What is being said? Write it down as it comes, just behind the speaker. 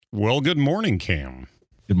Well, good morning, Cam.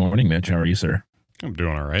 Good morning, Mitch. How are you, sir? I'm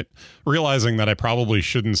doing all right. Realizing that I probably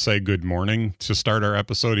shouldn't say good morning to start our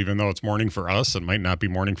episode, even though it's morning for us. It might not be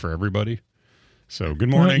morning for everybody. So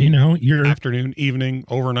good Well, morning, you're afternoon, evening,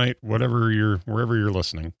 overnight, wherever you're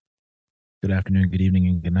listening. good afternoon, good evening,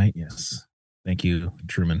 and good night. Yes. Thank you,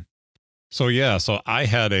 Truman. So I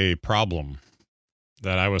had a problem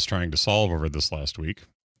that I was trying to solve over this last week,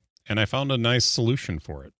 and I found a nice solution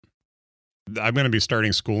for it. I'm going to be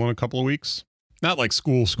starting school in a couple of weeks. Not like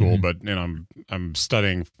school, but I'm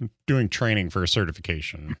studying, doing training for a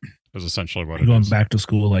certification. Is essentially what You it going is. back to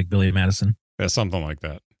school like Billy Madison? Yeah, something like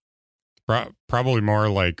that. Probably more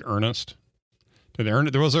like Ernest.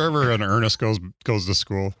 Was there ever an Ernest goes to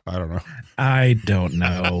school? I don't know. I don't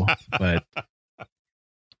know, but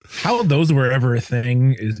how those were ever a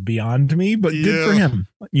thing is beyond me. But good for him.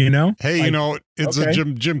 Hey, it's okay. a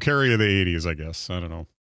Jim Carrey of the '80s, I guess. I don't know.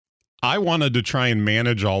 I wanted to try and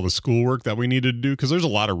manage all the schoolwork that we needed to do because there's a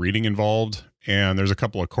lot of reading involved, and there's a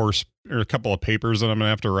couple of papers that I'm gonna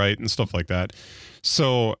have to write and stuff like that.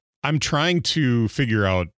 So I'm trying to figure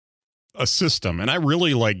out a system, and I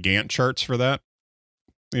really like Gantt charts for that.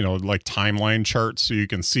 Like timeline charts, so you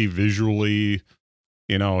can see visually.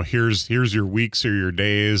 Here's your weeks or your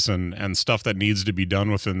days and stuff that needs to be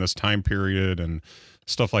done within this time period and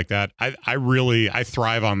stuff like that. I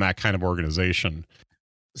thrive on that kind of organization.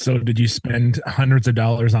 So did you spend hundreds of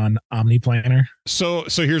dollars on OmniPlanner? So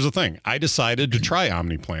here's the thing. I decided to try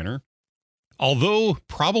OmniPlanner. Although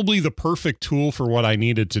probably the perfect tool for what I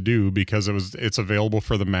needed to do because it's available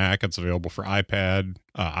for the Mac, it's available for iPad,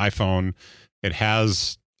 iPhone. It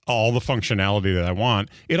has all the functionality that I want.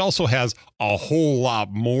 It also has a whole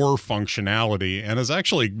lot more functionality and is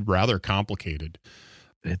actually rather complicated.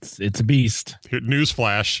 It's a beast.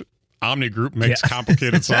 Newsflash, Omni Group makes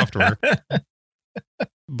complicated software.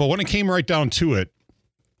 But when it came right down to it,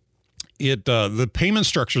 the payment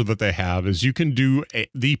structure that they have is you can do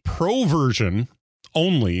the pro version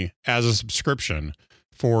only as a subscription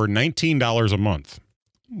for $19 a month,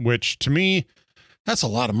 which to me, that's a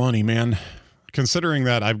lot of money, man. Considering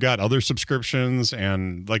that I've got other subscriptions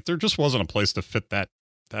and like there just wasn't a place to fit that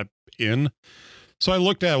in. So I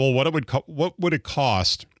looked at, well, what would it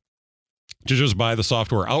cost to just buy the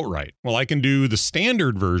software outright? Well, I can do the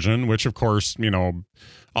standard version, which of course,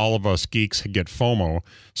 all of us geeks get FOMO.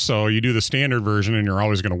 So you do the standard version and you're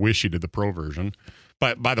always going to wish you did the pro version.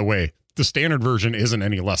 But by the way, the standard version isn't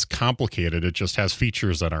any less complicated. It just has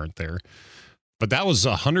features that aren't there. But that was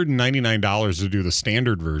 $199 to do the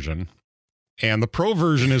standard version. And the pro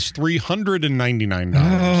version is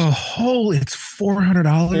 $399. Oh, it's $400.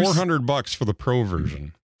 $400 for the pro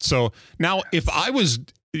version. So now if I was,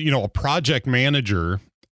 a project manager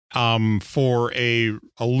for a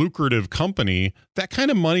lucrative company, that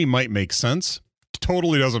kind of money might make sense.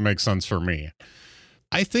 Totally doesn't make sense for me.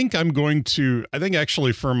 I think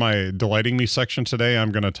actually for my Delighting Me section today,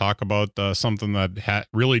 I'm going to talk about something that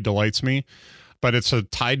really delights me, but it's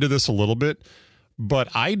tied to this a little bit.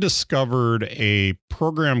 But I discovered a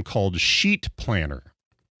program called Sheet Planner.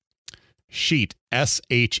 Sheet,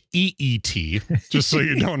 SHEET, just so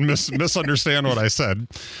you don't misunderstand what I said.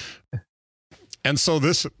 And so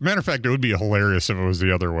matter of fact, it would be hilarious if it was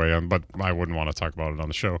the other way, but I wouldn't want to talk about it on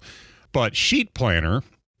the show. But Sheet Planner.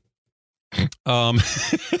 It's going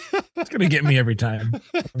to get me every time.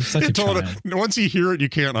 I'm such a child. Once you hear it, you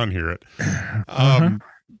can't unhear it.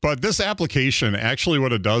 But this application, actually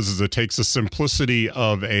what it does is it takes the simplicity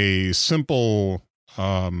of a simple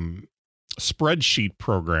spreadsheet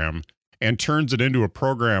program and turns it into a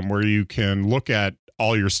program where you can look at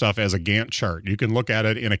all your stuff as a Gantt chart. You can look at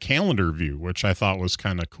it in a calendar view, which I thought was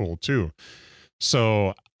kind of cool too.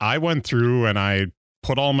 So I went through and I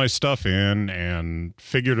put all my stuff in and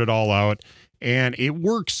figured it all out, and it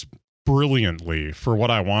works brilliantly for what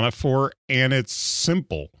I want it for, and it's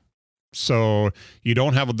simple. So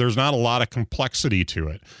there's not a lot of complexity to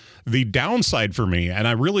it. The downside for me, and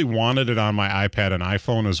I really wanted it on my iPad and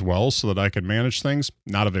iPhone as well so that I could manage things,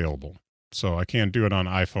 not available. So I can't do it on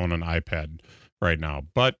iPhone and iPad right now,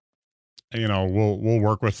 but we'll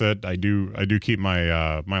work with it. I do keep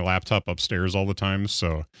my laptop upstairs all the time.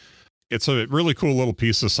 So it's a really cool little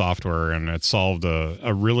piece of software, and it solved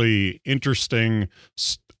a really interesting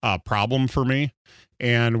problem for me.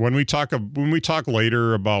 And when we talk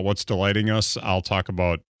later about what's delighting us, I'll talk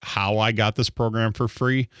about how I got this program for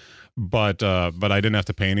free. But I didn't have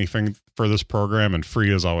to pay anything for this program, and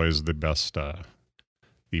free is always the best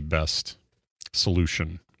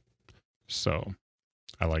solution. So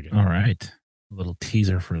I like it. All right. A little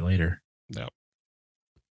teaser for later. Yep.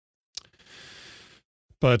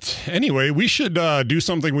 But anyway, we should do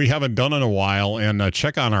something we haven't done in a while and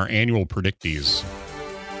check on our annual Predicties.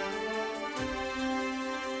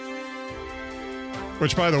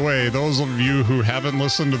 Which, by the way, those of you who haven't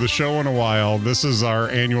listened to the show in a while, this is our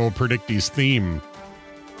annual Predicties theme.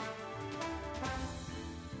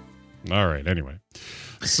 All right, anyway.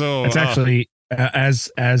 So it's actually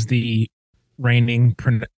as the reigning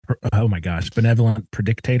benevolent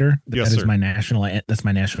predictator. Yes, that is sir. my national. That's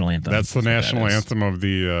my national anthem. That's the national anthem of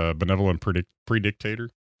the benevolent predictator.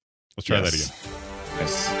 Let's try that again.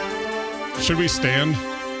 Yes. Should we stand?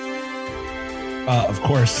 Of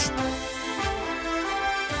course.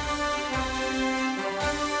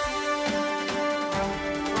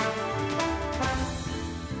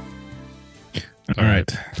 All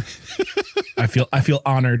right. I feel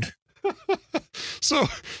honored.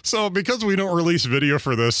 So because we don't release video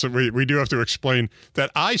for this, we do have to explain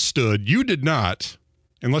that I stood. You did not,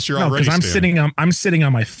 unless you're already standing. I'm sitting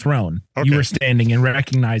on my throne. Okay. You were standing and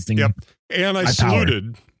recognizing. Yep. And I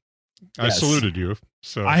saluted. I saluted you.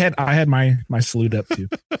 So I had my salute up too.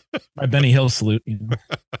 My Benny Hill salute. You know.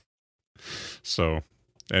 So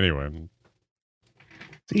anyway,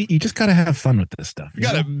 see, you just gotta have fun with this stuff. You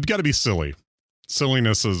gotta be silly.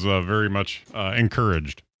 Silliness is very much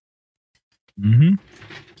encouraged. Mm-hmm.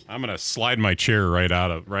 I'm gonna slide my chair right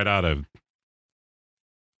out of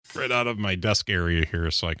my desk area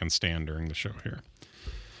here so I can stand during the show here.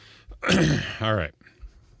 All right.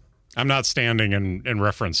 I'm not standing in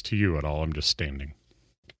reference to you at all. I'm just standing.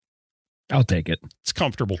 I'll take it. It's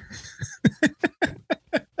comfortable.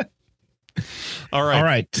 All right. All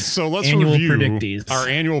right. So let's annual review predicties. Our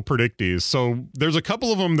annual predicties. So there's a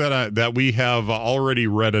couple of them that we have already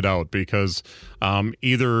read it out because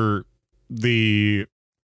either the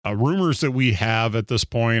rumors that we have at this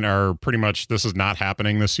point are pretty much this is not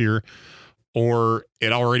happening this year, or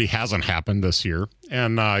it already hasn't happened this year.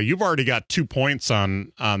 And you've already got 2 points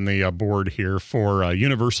on the board here for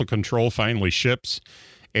Universal Control finally ships,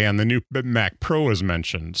 and the new Mac Pro is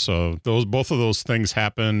mentioned. So both of those things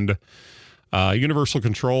happened. Universal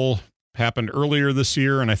Control happened earlier this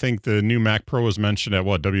year, and I think the new Mac Pro was mentioned at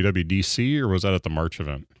WWDC, or was that at the March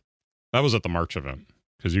event? That was at the March event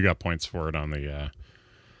because you got points for it on the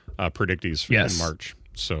Predicties in March.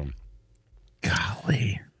 So,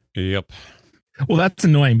 golly, yep. Well, that's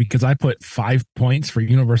annoying because I put 5 points for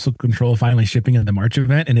Universal Control finally shipping at the March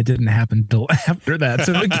event, and it didn't happen until after that.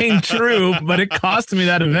 So it came true, but it cost me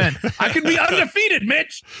that event. I could be undefeated,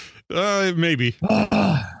 Mitch. Maybe.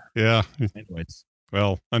 Yeah. Anyways.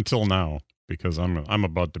 Well, until now, because I'm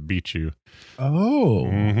about to beat you. Oh,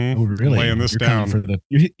 oh really? Laying this down.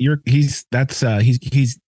 He's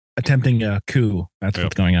attempting a coup. That's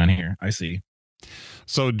what's going on here. I see.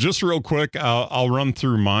 So just real quick, I'll run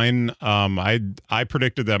through mine. I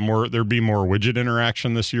predicted that there'd be more widget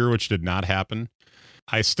interaction this year, which did not happen.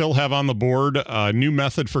 I still have on the board a new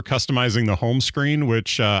method for customizing the home screen,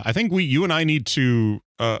 which I think you and I need to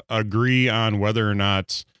agree on whether or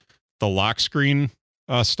not the lock screen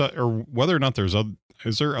stuff, or whether or not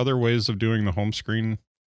is there other ways of doing the home screen,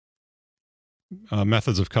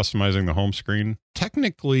 methods of customizing the home screen.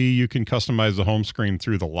 Technically, you can customize the home screen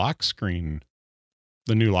through the lock screen,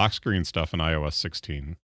 the new lock screen stuff in iOS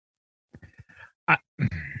 16.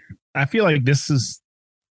 I feel like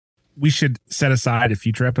we should set aside a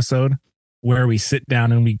future episode where we sit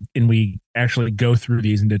down and we actually go through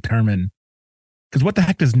these and determine, because what the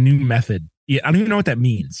heck does new method? Yeah, I don't even know what that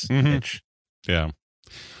means. Mitch. Yeah.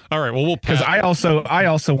 All right. Well, because I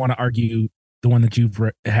also want to argue the one that you've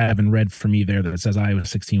haven't read for me there that says iOS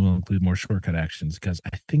 16 will include more shortcut actions, because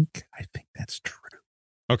I think that's true.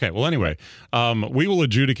 Okay. Well, anyway, we will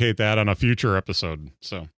adjudicate that on a future episode.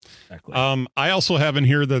 So, exactly. I also have in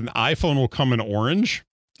here that an iPhone will come in orange.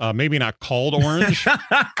 Maybe not called orange.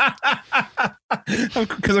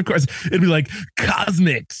 Because of course it'd be like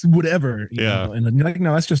cosmics, whatever. You know? And you're like,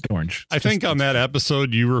 no, that's just orange. I think on that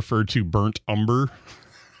episode you referred to burnt umber.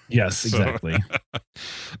 Yes, exactly.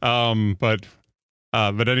 But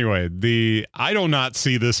anyway, I do not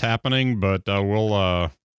see this happening, but we'll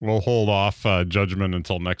hold off judgment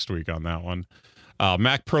until next week on that one.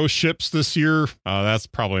 Mac Pro ships this year. That's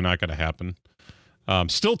probably not going to happen.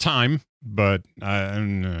 Still time, but I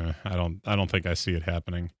don't think I see it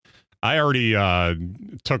happening. I already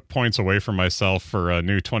took points away from myself for a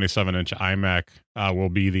new 27-inch iMac. Will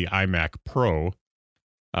be the iMac Pro.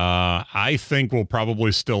 I think we'll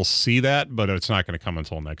probably still see that, but it's not going to come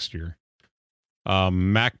until next year.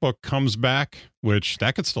 MacBook comes back, which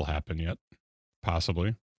that could still happen yet,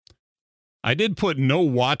 possibly. I did put no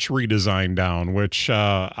watch redesign down, which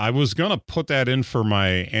I was going to put that in for my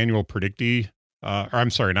annual Predictee or I'm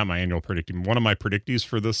sorry, not my annual predicting, one of my predictees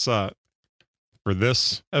for this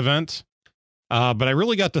event. But I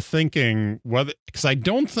really got to thinking whether, because I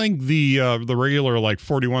don't think the regular like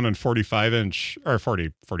 41 and 45 inch or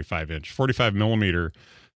 45 millimeter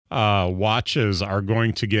watches are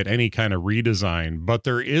going to get any kind of redesign, but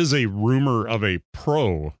there is a rumor of a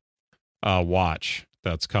pro watch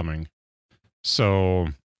that's coming. So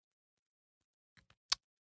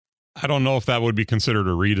I don't know if that would be considered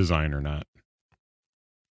a redesign or not.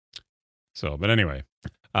 So, but anyway,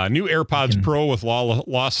 new AirPods Pro with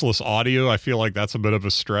lossless audio. I feel like that's a bit of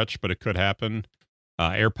a stretch, but it could happen.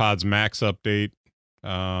 AirPods Max update.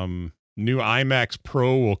 New iMac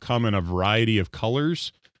Pro will come in a variety of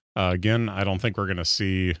colors. Again, I don't think we're going to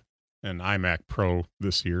see an iMac Pro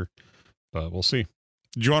this year, but we'll see.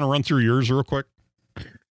 Do you want to run through yours real quick?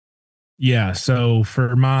 Yeah. So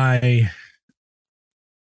for my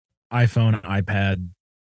iPhone, iPad,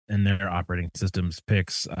 and their operating systems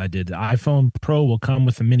picks, I did iPhone Pro will come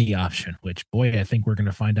with a mini option, which, boy, I think we're going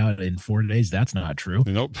to find out in 4 days. That's not true.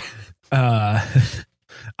 Nope.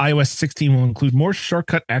 iOS 16 will include more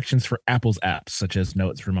shortcut actions for Apple's apps, such as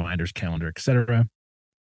notes, reminders, calendar, etc.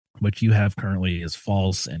 What you have currently is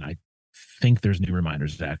false, and I think there's new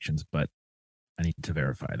reminders actions, but I need to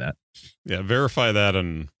verify that. Yeah, verify that,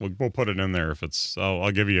 and we'll put it in there if it's.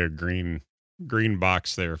 I'll give you a green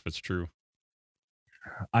box there if it's true.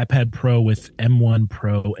 iPad Pro with M1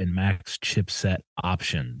 Pro and Max chipset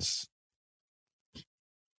options.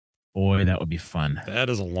 Boy, that would be fun. That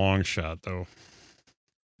is a long shot, though.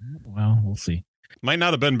 Well, we'll see. Might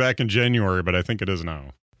not have been back in January, but I think it is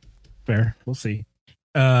now. Fair. We'll see.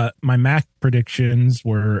 My Mac predictions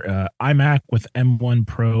were iMac with M1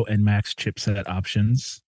 Pro and Max chipset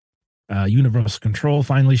options. Universal Control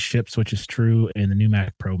finally ships, which is true, and the new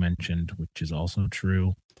Mac Pro mentioned, which is also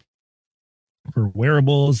true. For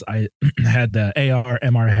wearables, I had the AR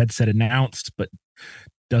MR headset announced, but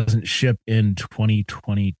doesn't ship in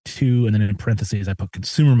 2022. And then in parentheses, I put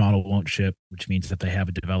consumer model won't ship, which means if they have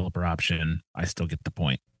a developer option, I still get the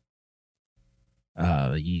point.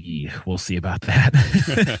 We'll see about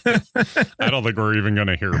that. I don't think we're even going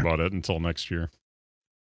to hear about it until next year.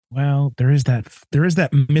 Well, there is that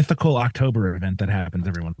mythical October event that happens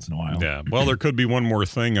every once in a while. Yeah. Well, there could be one more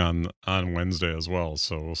thing on Wednesday as well,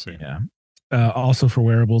 so we'll see. Yeah. Also for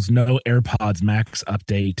wearables, no AirPods Max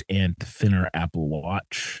update and thinner Apple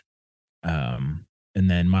Watch. And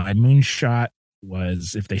then my moonshot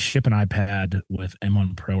was if they ship an iPad with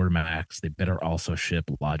M1 Pro or Max, they better also ship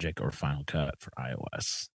Logic or Final Cut for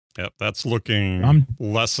iOS. Yep, that's looking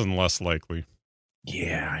less and less likely.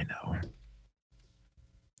 Yeah, I know.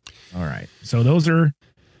 All right. So those are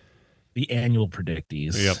the annual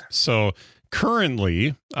predictees. Yep. So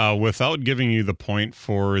currently, without giving you the point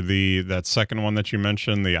for that second one that you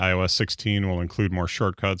mentioned, the iOS 16 will include more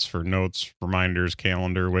shortcuts for notes, reminders,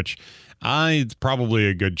 calendar, which it's probably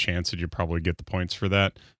a good chance that you probably get the points for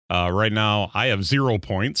that. Right now, I have 0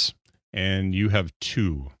 points, and you have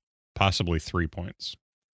 2, possibly 3 points.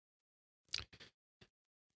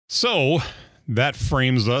 So that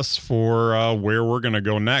frames us for where we're going to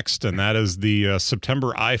go next, and that is the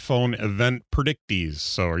September iPhone event predictees.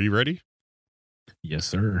 So are you ready? Yes,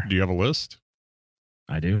 sir. Do you have a list?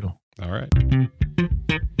 I do. All right.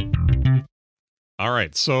 All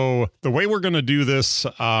right. So the way we're going to do this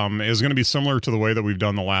is going to be similar to the way that we've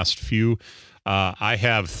done the last few. I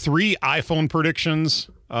have 3 iPhone predictions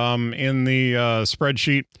in the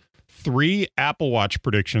spreadsheet, 3 Apple Watch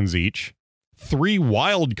predictions each, 3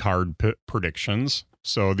 wild card predictions.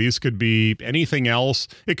 So these could be anything else.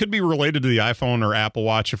 It could be related to the iPhone or Apple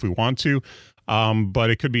Watch if we want to. But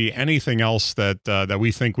it could be anything else that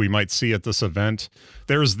we think we might see at this event.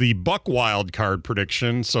 There's the Buck wild card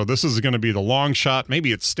prediction. So this is going to be the long shot.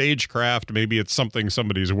 Maybe it's stagecraft. Maybe it's something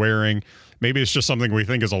somebody's wearing. Maybe it's just something we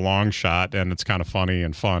think is a long shot and it's kind of funny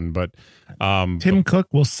and fun. But Tim Cook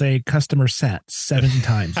will say customer sat 7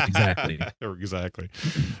 times. Exactly. Exactly.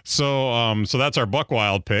 So that's our Buck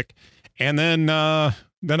wild pick. And then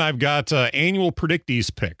I've got annual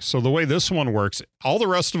predictees pick. So the way this one works, all the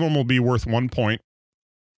rest of them will be worth 1 point.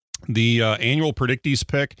 The annual predictees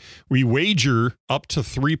pick, we wager up to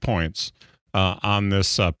 3 points on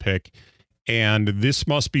this pick. And this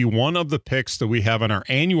must be one of the picks that we have in our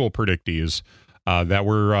annual predictees that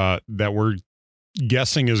we're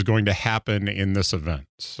guessing is going to happen in this event.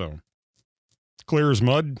 So clear as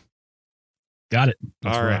mud. Got it.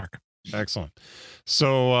 Let's all right. Rock. Excellent.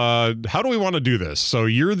 So how do we want to do this? So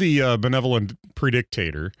you're the benevolent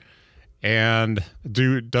predictator, and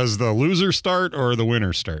does the loser start or the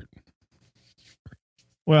winner start?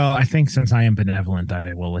 Well, I think since I am benevolent,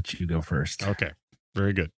 I will let you go first. Okay,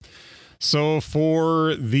 very good. So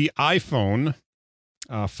for the iPhone,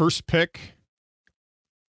 first pick,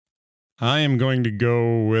 I am going to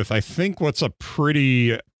go with, I think, what's a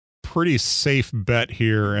pretty safe bet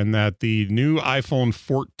here, and that the new iPhone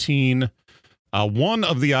 14, one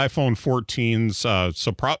of the iPhone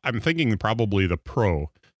 14s, I'm thinking probably the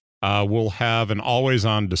Pro, will have an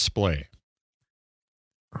always-on display.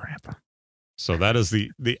 Crap. So that is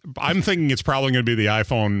the I'm thinking it's probably going to be the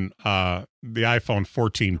iPhone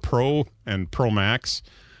 14 Pro and Pro Max,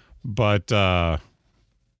 but I'm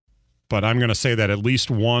going to say that at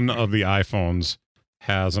least one of the iPhones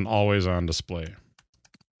has an always-on display.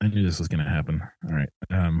 I knew this was going to happen. All right.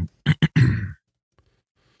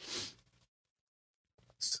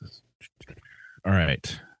 All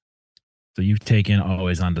right. So you've taken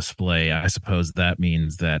always on display. I suppose that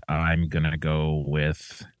means that I'm going to go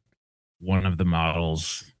with one of the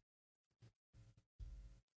models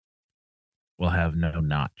will have no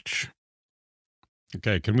notch.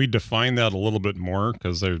 Okay, can we define that a little bit more?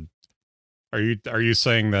 Because are you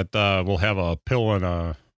saying that we'll have a pill in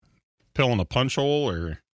a punch hole,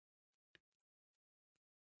 or?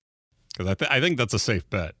 Because I think that's a safe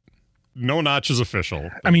bet. No notch is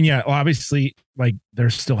official. I mean, yeah, well, obviously, like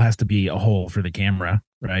there still has to be a hole for the camera,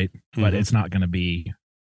 right? But it's not going to be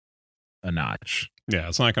a notch. Yeah,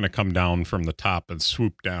 it's not going to come down from the top and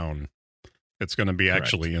swoop down. It's going to be Correct.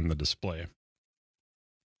 actually in the display.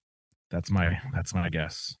 That's my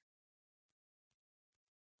guess.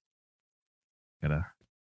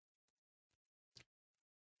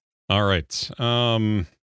 All right.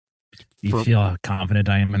 You feel how confident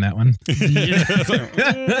I am in that one?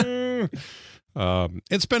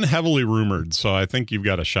 It's been heavily rumored, so I think you've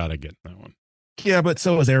got a shot at getting that one. Yeah, but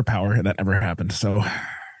so was AirPower, and that never happened. So,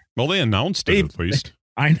 well, they announced it at least.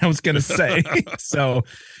 I was going to say. So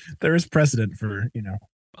there is precedent for,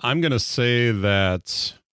 I'm going to say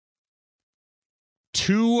that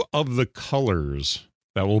two of the colors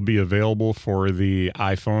that will be available for the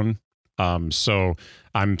iPhone. So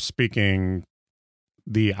I'm speaking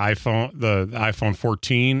the iPhone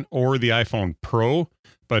 14 or the iPhone Pro,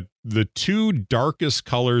 but the two darkest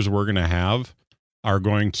colors we're going to have are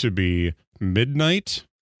going to be Midnight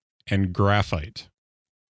and Graphite.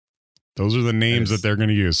 Those are the names that they're going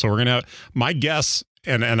to use. So we're going to have, my guess,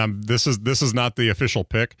 and this is not the official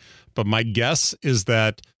pick, but my guess is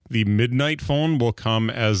that the Midnight phone will come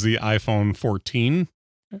as the iPhone 14,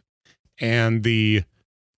 and the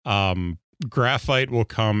Graphite will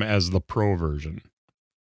come as the Pro version.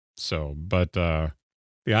 So, but the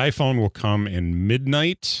iPhone will come in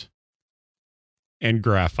Midnight and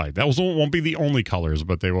Graphite. That won't be the only colors,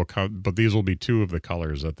 but they will come. But these will be two of the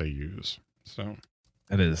colors that they use. So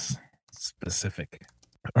that is specific.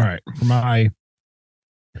 All right, for my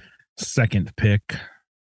second pick,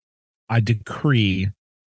 I decree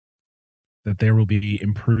that there will be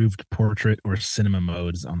improved portrait or cinema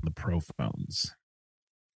modes on the Pro phones.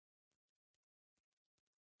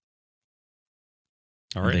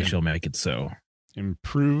 All right. They shall make it so.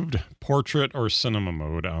 Improved portrait or cinema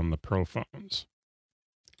mode on the Pro phones.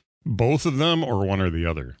 Both of them, or one or the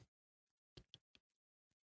other?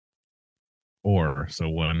 Or so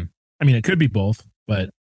one. I mean, it could be both, but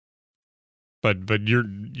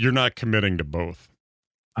you're not committing to both.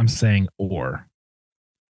 I'm saying or.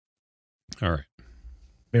 All right.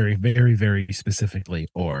 Very, very, very specifically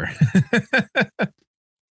or.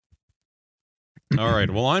 All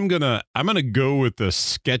right. Well, I'm gonna go with the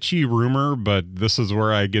sketchy rumor, but this is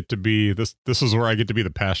where I get to be this is where I get to be the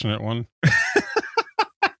passionate one.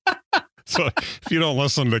 So if you don't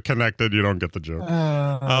listen to Connected, you don't get the joke.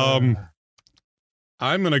 I'm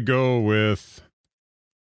gonna go with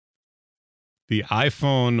the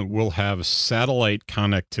iPhone will have satellite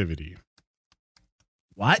connectivity.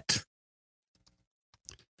 What?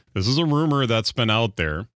 This is a rumor that's been out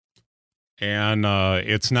there. And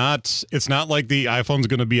it's not like the iPhone's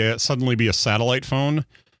going to suddenly be a satellite phone,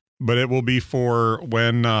 but it will be for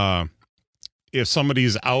when if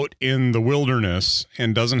somebody's out in the wilderness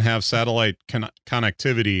and doesn't have satellite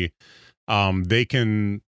connectivity, they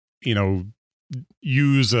can,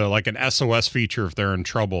 use like an SOS feature if they're in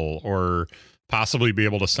trouble, or possibly be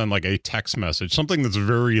able to send like a text message, something that's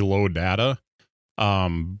very low data.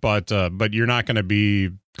 But you're not going to be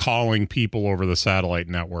calling people over the satellite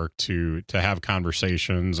network to have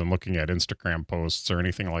conversations and looking at Instagram posts or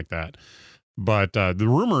anything like that. But the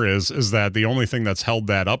rumor is that the only thing that's held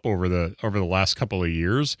that up over the last couple of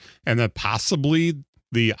years, and that possibly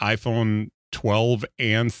the iPhone 12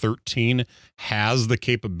 and 13 has the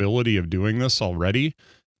capability of doing this already,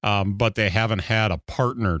 but they haven't had a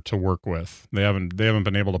partner to work with. They haven't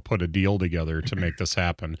been able to put a deal together to make this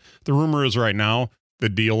happen. The rumor is right now the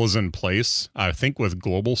deal is in place, I think with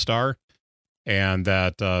Global Star, and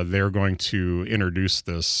that they're going to introduce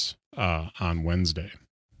this on Wednesday.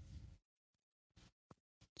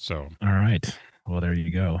 So, all right. Well, there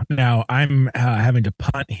you go. Now I'm having to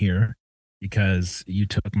punt here because you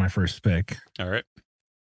took my first pick. all right.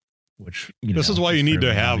 Which this is why you need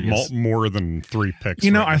to have more than 3 picks.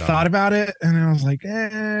 I thought about it and I was like,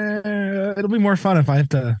 it'll be more fun if I have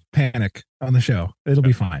to panic on the show. It'll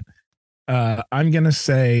be fine. I'm gonna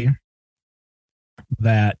say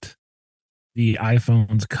that the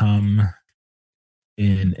iPhones come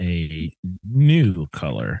in a new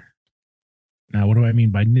color. Now, what do I mean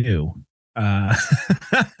by new? Let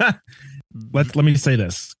me say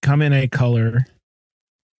this: come in a color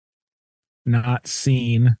not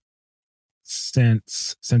seen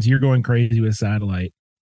since you're going crazy with satellite.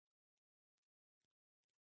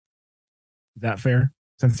 Is that fair?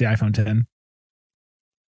 Since the iPhone 10.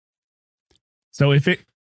 So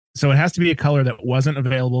it has to be a color that wasn't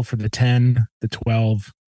available for the 10, the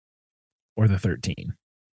 12, or the 13.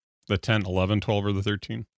 The 10, 11, 12, or the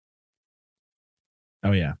 13.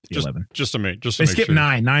 Oh yeah, the 11. Just to make they skipped sure.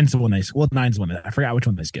 9. 9's the one they. Well, 9's the one I forgot which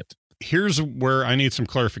one they skipped. Here's where I need some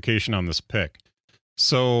clarification on this pick.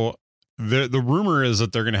 So the rumor is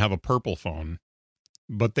that they're going to have a purple phone,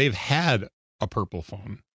 but they've had a purple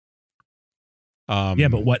phone. Yeah,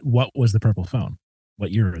 but what was the purple phone?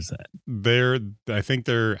 What year is that? I think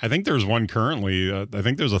there's one currently. I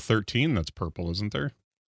think there's a 13 that's purple, isn't there?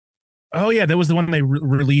 Oh yeah, that was the one they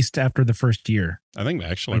released after the first year. I think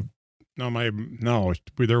actually, there was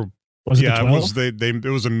it. Yeah, the 12? it was it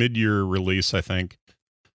was a mid-year release, I think.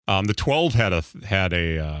 The 12 had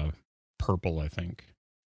a purple, I think,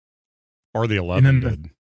 or the 11 did.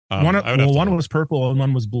 One was purple and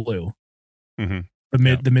one was blue. Mm-hmm.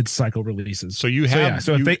 The mid-cycle releases. So you have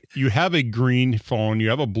you have a green phone, you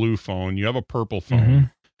have a blue phone, you have a purple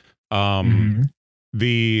phone.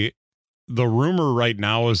 The rumor right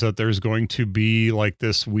now is that there's going to be like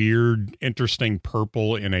this weird, interesting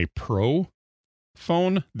purple in a Pro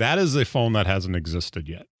phone. That is a phone that hasn't existed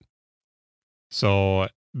yet. So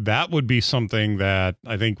that would be something that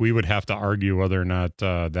I think we would have to argue whether or not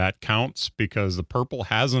that counts, because the purple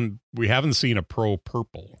we haven't seen a Pro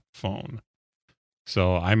purple phone.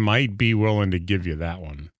 So I might be willing to give you that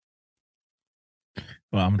one.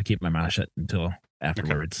 Well, I'm going to keep my mouth shut until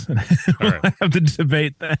afterwards. Okay. We'll have the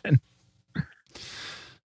debate then.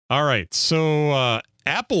 All right. So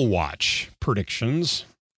Apple Watch predictions.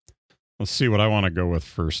 Let's see what I want to go with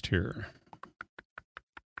first here.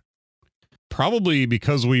 Probably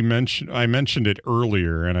because I mentioned it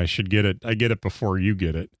earlier, and I should get it. I get it before you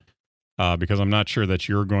get it, because I'm not sure that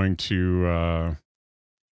you're going to.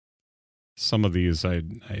 Some of these, there's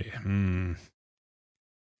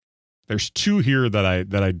 2 here that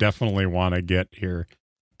I definitely want to get here,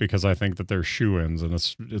 because I think that they're shoe-ins, and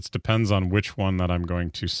it depends on which one that I'm going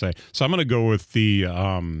to say. So I'm going to go with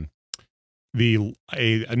a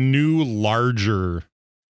new larger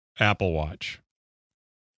Apple Watch.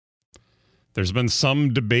 There's been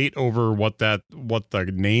some debate over what the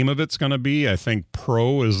name of it's going to be. I think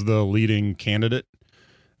Pro is the leading candidate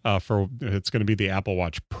for it's going to be the Apple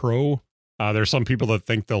Watch Pro. There's some people that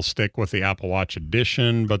think they'll stick with the Apple Watch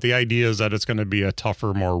Edition, but the idea is that it's going to be a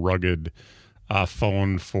tougher, more rugged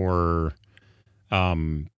phone for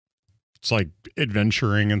it's like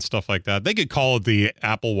adventuring and stuff like that. They could call it the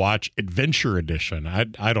Apple Watch Adventure Edition.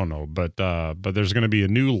 I don't know, but there's going to be a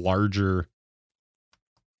new, larger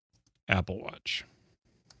Apple Watch.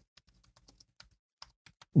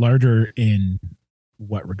 Larger in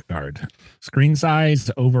what regard? Screen size,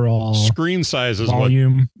 overall screen size is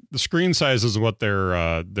volume. The screen size is what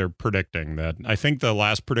they're predicting. That I think the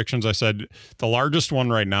last predictions I said the largest one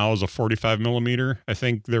right now is a 45 millimeter. I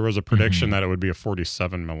think there was a prediction that it would be a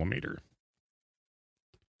 47 millimeter.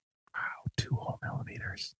 Wow, 2 whole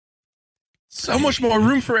millimeters. So much more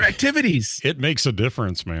room for activities. It makes a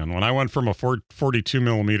difference, man. When I went from a 42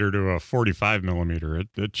 millimeter to a 45 millimeter,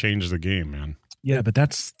 it changed the game, man. Yeah, but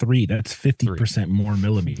that's 3. That's 50% more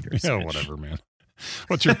millimeters. Yeah, whatever, man.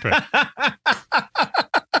 What's your pick?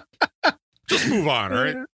 Just move on, all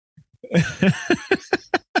right?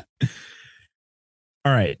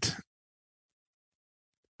 All right.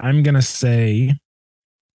 I'm going to say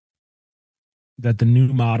that the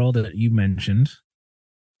new model that you mentioned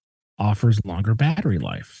offers longer battery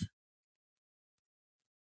life.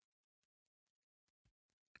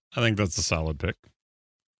 I think that's a solid pick.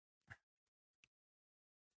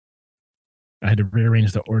 I had to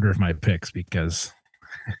rearrange the order of my picks because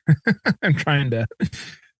I'm trying to.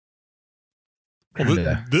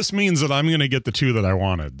 Well, this means that I'm going to get the 2 that I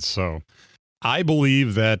wanted. So I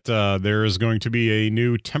believe that there is going to be a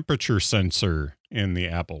new temperature sensor in the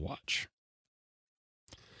Apple Watch.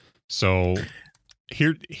 So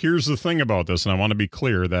here's the thing about this, and I want to be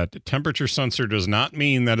clear that temperature sensor does not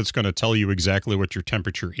mean that it's going to tell you exactly what your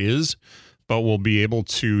temperature is, but will be able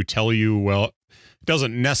to tell you, well, it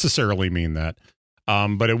doesn't necessarily mean that,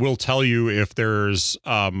 but it will tell you if there's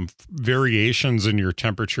variations in your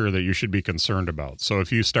temperature that you should be concerned about. So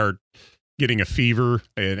if you start getting a fever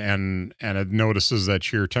and it notices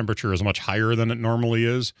that your temperature is much higher than it normally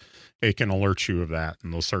is, it can alert you of that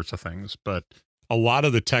and those sorts of things. But a lot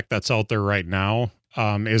of the tech that's out there right now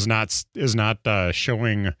is not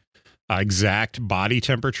showing exact body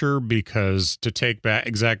temperature, because to take back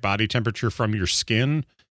exact body temperature from your skin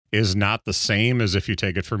is not the same as if you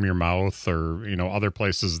take it from your mouth or other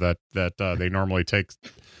places that they normally take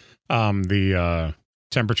the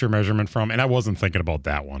temperature measurement from. And I wasn't thinking about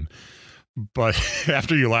that one, but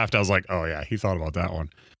after you laughed, I was like, oh yeah, he thought about that one.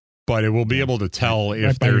 But it will be able to tell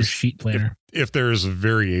if there's sheet planner. If there's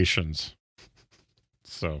variations.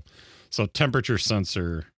 So temperature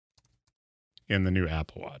sensor in the new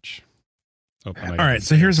Apple Watch. All right,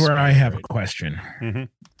 so here's where I have a question.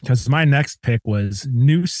 Because my next pick was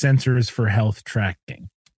new sensors for health tracking.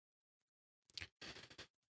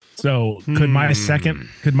 So could my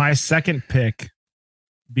second pick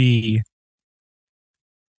be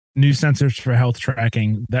new sensors for health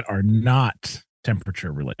tracking that are not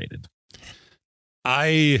temperature related?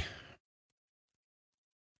 Because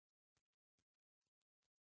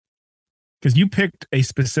you picked a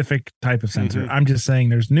specific type of sensor. I'm just saying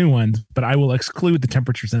there's new ones, but I will exclude the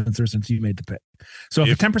temperature sensor since you made the pick. So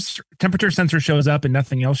if a temperature sensor shows up and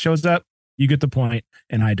nothing else shows up, you get the point,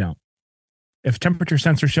 and I don't. If temperature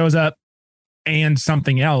sensor shows up and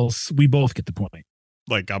something else, we both get the point.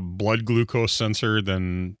 Like a blood glucose sensor,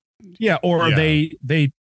 then they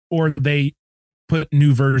put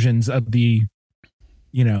new versions of the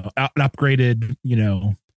upgraded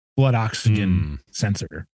blood oxygen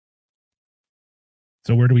sensor.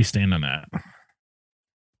 So where do we stand on that?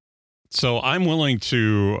 So I'm willing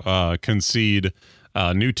to concede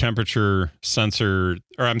a new temperature sensor,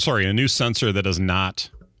 a new sensor that is not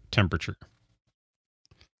temperature.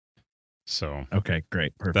 So okay,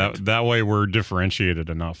 great, perfect. That way we're differentiated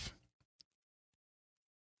enough.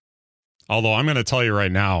 Although I'm going to tell you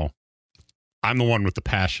right now, I'm the one with the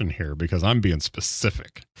passion here because I'm being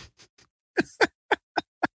specific.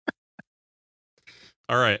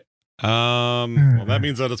 All right. Well, that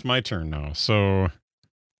means that it's my turn now. So,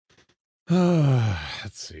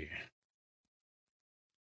 let's see.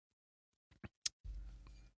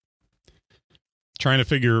 Trying to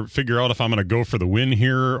figure out if I'm going to go for the win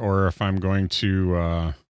here or if I'm going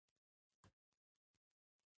to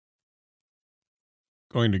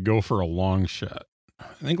go for a long shot.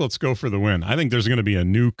 I think let's go for the win. I think there's going to be a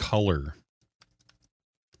new color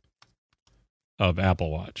of Apple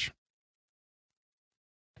Watch.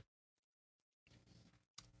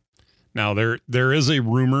 Now there is a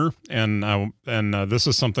rumor, and this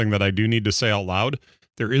is something that I do need to say out loud.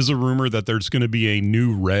 There is a rumor that there's going to be a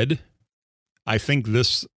new red. I think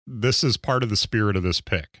this is part of the spirit of this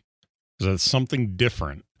pick. It's something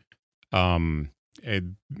different.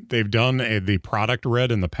 They've done the product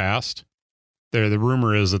red in the past. The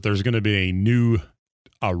rumor is that there's going to be a new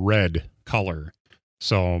red color.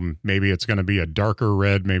 So maybe it's going to be a darker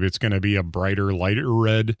red. Maybe it's going to be a brighter, lighter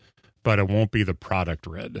red, but it won't be the product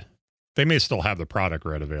red. They may still have the product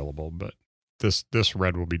red available, but this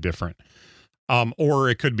red will be different. Or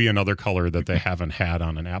it could be another color that they haven't had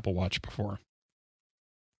on an Apple Watch before.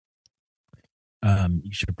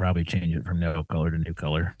 You should probably change it from no color to new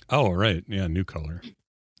color. Oh, right. Yeah, new color.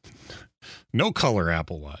 No color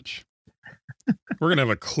Apple Watch. We're going to have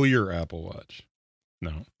a clear Apple Watch.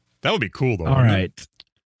 No. That would be cool, though. All right.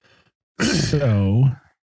 So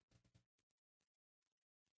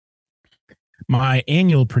my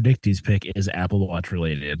annual Predicties pick is Apple Watch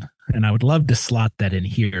related, and I would love to slot that in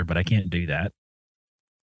here, but I can't do that.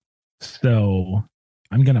 So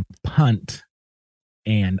I'm going to punt,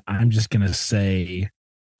 and I'm just going to say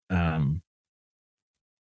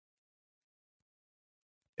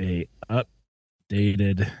a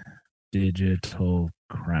updated digital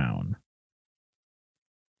crown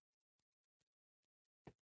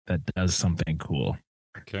that does something cool.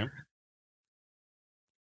 Okay.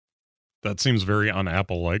 That seems very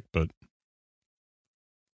un-Apple-like, but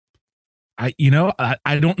I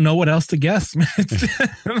don't know what else to guess.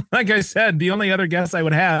 Like I said, the only other guess I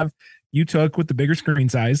would have, you took with the bigger screen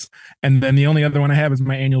size, and then the only other one I have is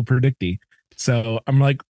my annual Predicty. So I'm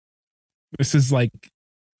like, this is like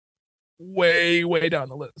way, way down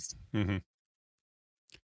the list. Mm-hmm.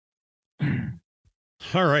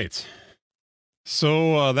 All right.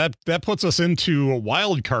 So that puts us into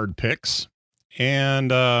wild card picks.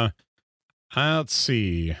 And let's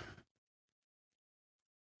see.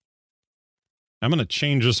 I'm going to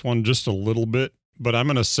change this one just a little bit, but I'm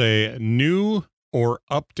going to say new or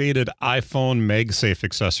updated iPhone MagSafe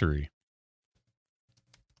accessory.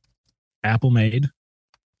 Apple made.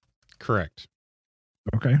 Correct.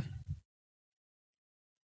 Okay.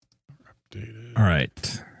 Updated. All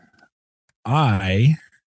right. I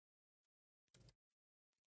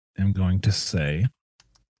am going to say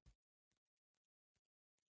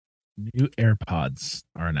new AirPods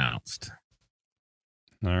are announced.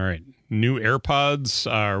 All right. New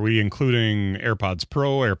AirPods. Are we including AirPods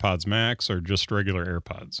Pro, AirPods Max, or just regular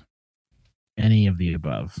AirPods? Any of the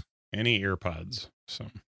above. Any AirPods. So,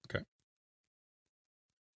 okay.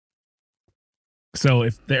 So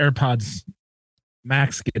if the AirPods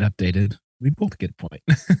Max get updated, we both get a point.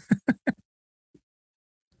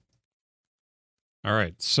 All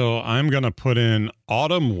right. So I'm going to put in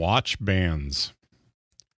autumn watch bands.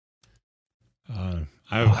 How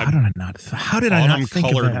did I not think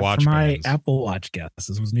of that watch for my bands. Apple Watch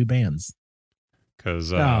guesses was new bands? Because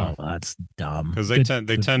that's dumb. Because they tend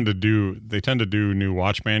to do new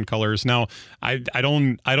watch band colors. Now I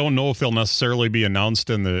don't know if they'll necessarily be announced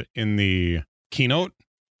in the keynote.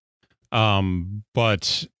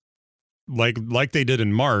 But like they did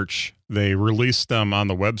in March, they released them on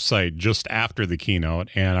the website just after the keynote,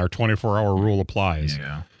 and our 24-hour rule applies.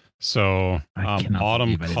 Yeah. So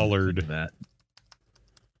autumn colored. That.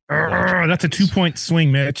 That's a 2-point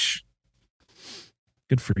swing, Mitch.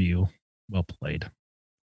 Good for you. Well played.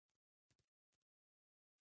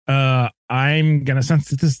 I'm gonna, since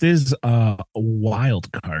this is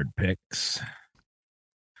wild card picks,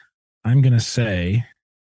 I'm gonna say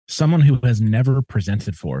someone who has never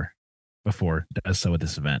presented before does so at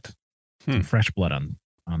this event. Some fresh blood in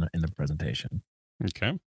the presentation.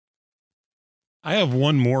 Okay. I have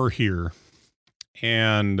one more here,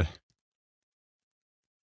 and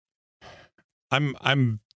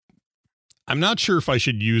I'm not sure if I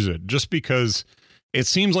should use it, just because it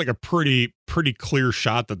seems like a pretty clear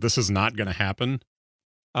shot that this is not going to happen.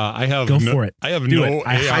 Go for it. I have Do no it.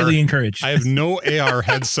 I AR, highly encourage. I have no AR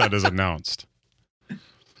headset as announced.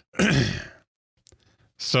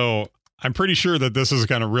 So I'm pretty sure that this is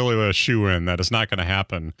kind of really a shoe-in, that it's not going to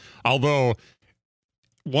happen. Although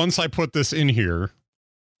once I put this in here,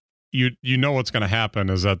 you know what's going to happen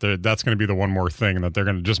is that that's going to be the one more thing, that they're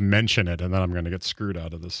going to just mention it, and then I'm going to get screwed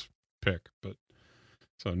out of this pick. But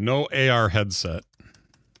so no AR headset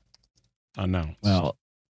announced. Well,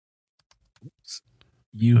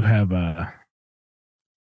 you have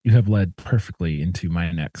led perfectly into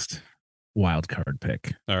my next wild card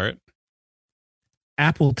pick. All right.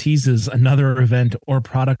 Apple teases another event or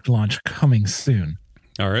product launch coming soon.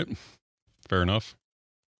 All right. Fair enough.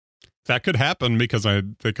 That could happen because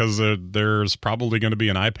there's probably going to be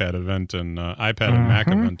an iPad event and iPad and Mac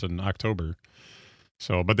event in October.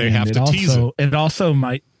 So, but they have to tease it. It also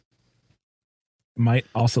might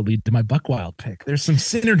also lead to my Buckwild pick. There's some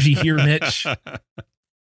synergy here, Mitch.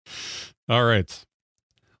 All right.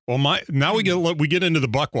 Well, now we get into the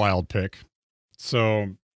Buckwild pick.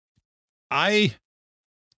 So, I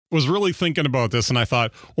was really thinking about this, and I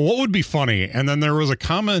thought, well, what would be funny? And then there was a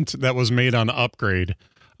comment that was made on Upgrade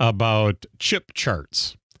about chip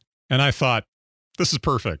charts. And I thought, this is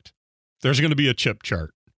perfect. There's going to be a chip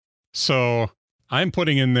chart. So I'm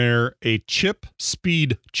putting in there a chip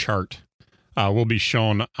speed chart will be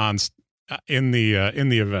shown in the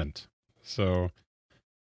event. So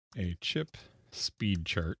a chip speed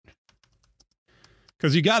chart.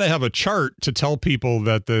 Because you got to have a chart to tell people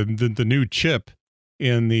that the new chip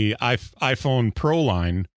in the iPhone Pro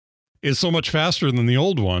line is so much faster than the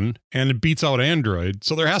old one, and it beats out Android.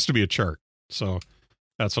 So there has to be a chart. So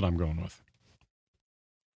that's what I'm going with.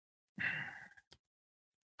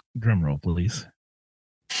 Drum roll, please.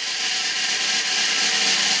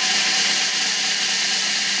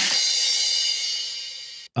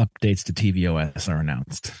 Updates to tvOS are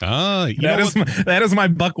announced. That is my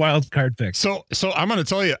Buckwild card pick. So I'm going to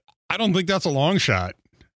tell you, I don't think that's a long shot.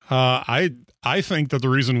 I think that the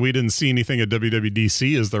reason we didn't see anything at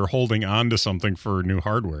WWDC is they're holding on to something for new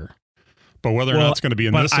hardware. But whether or not it's going to be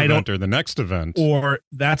in this event or the next event, or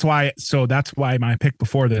that's why my pick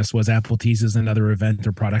before this was Apple teases another event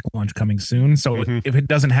or product launch coming soon. So if it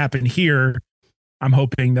doesn't happen here, I'm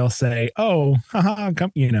hoping they'll say, "Oh, haha,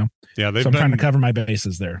 come," Yeah, so I'm trying to cover my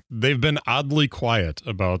bases there. They've been oddly quiet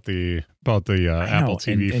about the Apple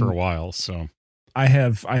TV for a while. So I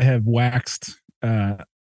have waxed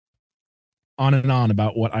on and on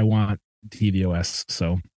about what I want tvOS.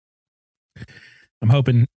 So I'm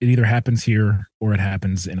hoping it either happens here or it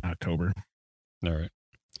happens in October. All right.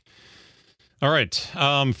 All right.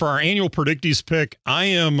 For our annual Predicties pick, I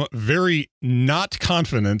am very not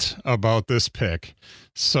confident about this pick.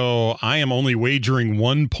 So I am only wagering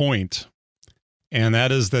 1 point, and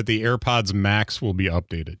that is that the AirPods Max will be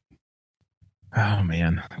updated. Oh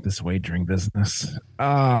man, this wagering business.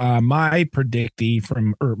 My my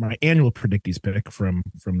annual Predicties pick from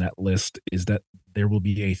that list is that there will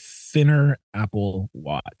be a thinner Apple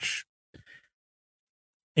Watch.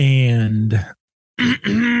 And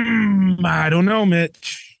I don't know,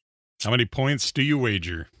 Mitch. How many points do you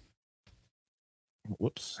wager?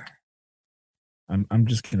 Whoops. I'm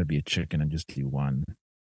just gonna be a chicken and just do one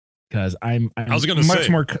because I was gonna much say,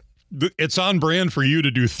 more. It's on brand for you to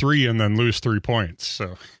do 3 and then lose 3 points.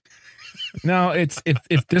 So No, it's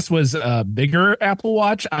if this was a bigger Apple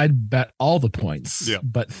Watch, I'd bet all the points. Yeah.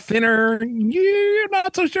 But thinner, you're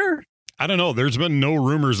not so sure. I don't know. There's been no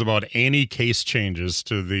rumors about any case changes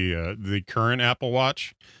to the current Apple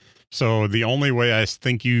Watch. So the only way I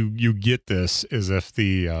think you get this is if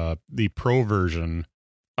the Pro version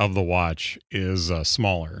of the watch is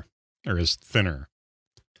smaller or is thinner.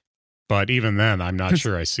 But even then, I'm not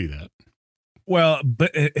sure I see that. Well,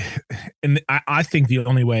 but and I think the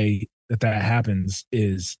only way that happens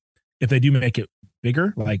is if they do make it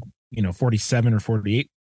bigger, like 47 or 48,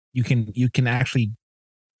 you can actually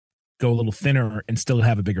go a little thinner and still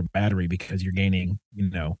have a bigger battery because you're gaining,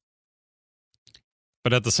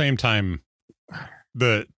 But at the same time,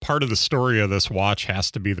 the part of the story of this watch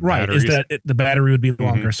has to be the batteries. Is that the battery would be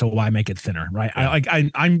longer, so why make it thinner, right? Yeah.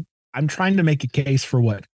 I'm trying to make a case for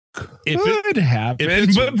what could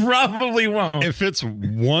happen, but probably won't. If it's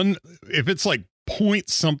like point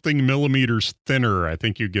something millimeters thinner, I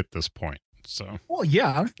think you get this point. So, well,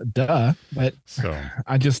 yeah, duh. But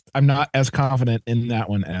I'm not as confident in that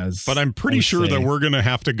one as. But I'm pretty sure that we're going to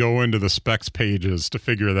have to go into the specs pages to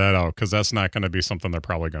figure that out because that's not going to be something they're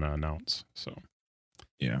probably going to announce. So,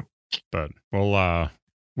 yeah. But we'll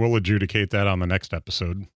adjudicate that on the next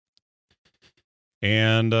episode.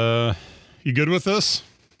 And you good with this?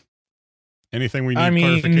 Anything we need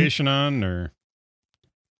clarification on, or?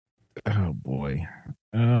 Oh boy.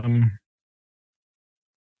 I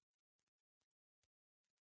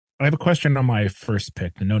have a question on my first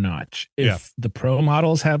pick, the no notch. If the Pro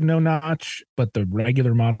models have no notch, but the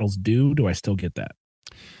regular models do I still get that?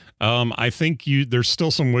 I think there's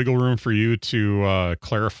still some wiggle room for you to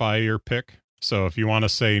clarify your pick. So if you want to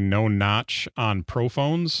say no notch on Pro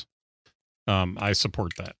phones, I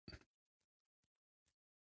support that.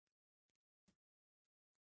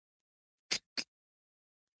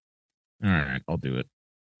 All right, I'll do it.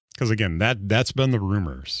 Because again, that's been the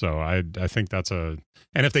rumor. So I think that's and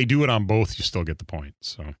if they do it on both, you still get the point.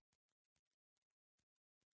 So.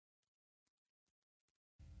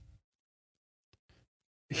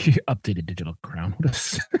 Updated digital crown.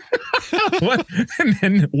 What? And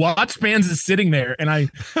then watch bands is sitting there,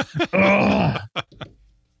 and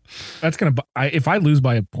that's gonna. If I lose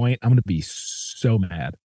by a point, I'm gonna be so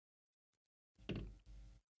mad.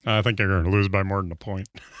 I think you're going to lose by more than a point.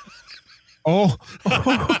 Oh,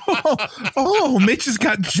 Mitch has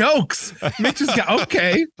got jokes. Mitch has got,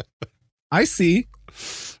 okay. I see.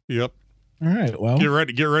 Yep. All right. Well,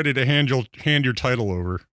 get ready to hand your title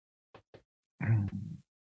over. All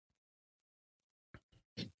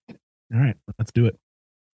right. Let's do it.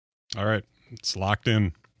 All right. It's locked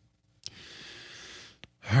in.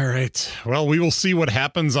 All right. Well, we will see what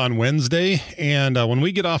happens on Wednesday. And when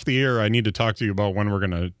we get off the air, I need to talk to you about when we're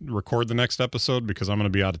going to record the next episode because I'm going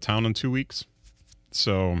to be out of town in 2 weeks.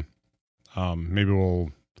 So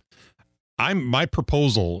maybe my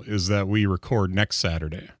proposal is that we record next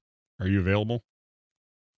Saturday. Are you available?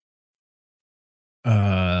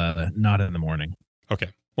 Not in the morning. Okay.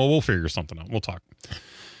 Well, we'll figure something out. We'll talk.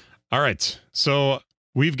 All right. So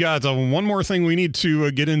we've got one more thing we need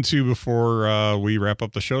to get into before we wrap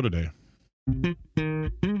up the show today.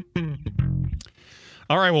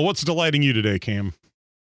 All right. Well, what's delighting you today, Cam?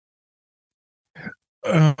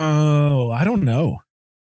 Oh, I don't know.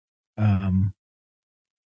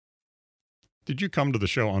 Did you come to the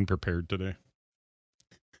show unprepared today?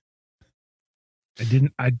 I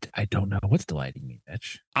didn't. I don't know what's delighting me,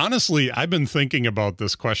 Mitch. Honestly, I've been thinking about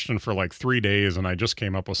this question for like 3 days, and I just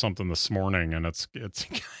came up with something this morning, and it's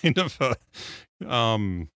kind of a.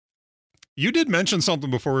 You did mention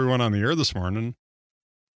something before we went on the air this morning.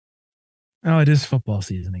 Oh, it is football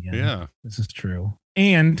season again. Yeah, this is true,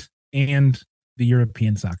 and the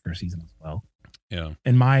European soccer season as well. Yeah,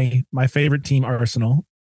 and my favorite team, Arsenal,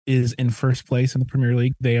 is in first place in the Premier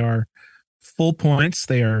League. They are full points.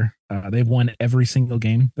 They've won every single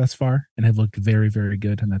game thus far and have looked very, very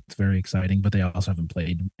good, and that's very exciting. But they also haven't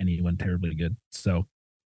played anyone terribly good. So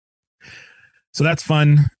that's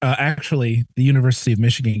fun. Actually, the University of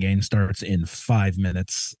Michigan game starts in 5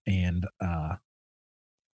 minutes, and I'm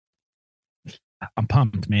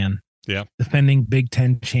pumped, man. Yeah. Defending Big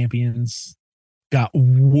Ten champions got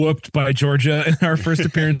whooped by Georgia in our first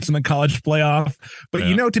appearance in the college playoff. But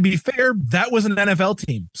to be fair, that was an NFL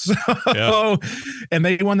team. So and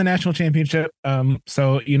they won the national championship.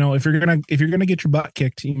 So if you're gonna get your butt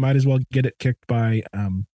kicked, you might as well get it kicked by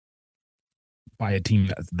a team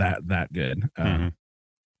that's that good.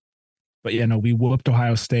 But we whooped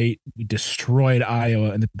Ohio State. We destroyed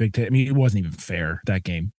Iowa in the Big Ten. I mean, it wasn't even fair, that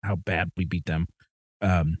game, how bad we beat them.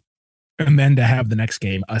 And then to have the next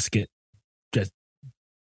game, us get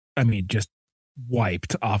just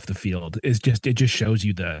wiped off the field it just shows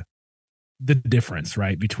you the difference,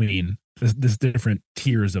 right, between this different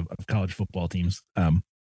tiers of college football teams. But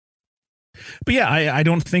yeah, I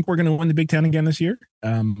don't think we're going to win the Big Ten again this year.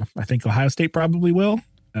 I think Ohio State probably will,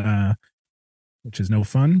 which is no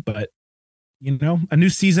fun, but a new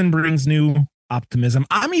season brings new optimism.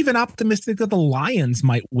 I'm even optimistic that the Lions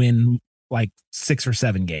might win like 6 or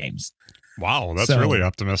 7 games. Wow, that's really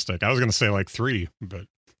optimistic. I was going to say like 3, but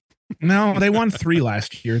no, they won 3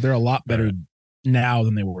 last year. They're a lot better now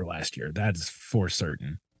than they were last year. That's for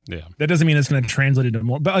certain. Yeah, that doesn't mean it's going to translate into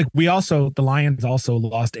more. But the Lions also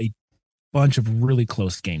lost a bunch of really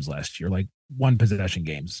close games last year, like 1 possession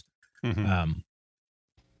games.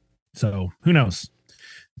 So who knows?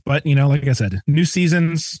 But like I said, new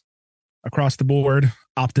seasons across the board,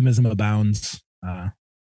 optimism abounds.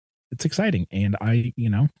 It's exciting, and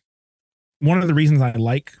one of the reasons I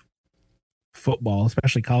like football,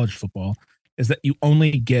 especially college football, is that you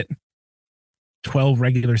only get 12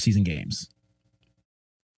 regular season games.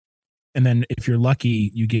 And then if you're lucky,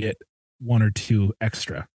 you get 1 or 2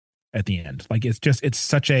 extra at the end. Like it's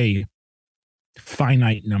such a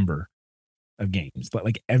finite number of games.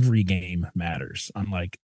 Like every game matters,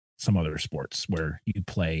 unlike some other sports where you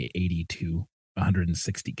play 80 to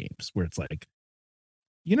 160 games, where it's like,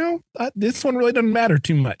 this one really doesn't matter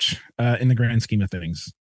too much in the grand scheme of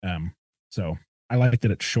things. So I like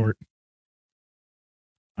that it's short.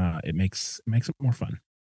 It makes it more fun.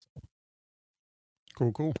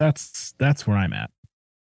 Cool. That's where I'm at.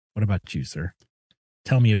 What about you, sir?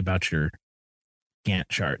 Tell me about your Gantt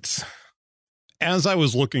charts. As I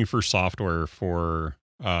was looking for software for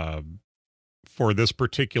this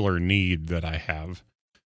particular need that I have,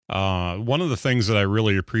 one of the things that I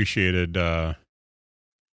really appreciated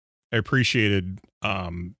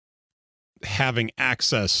having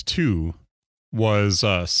access to was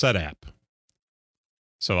SetApp.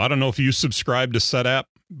 So I don't know if you subscribe to SetApp,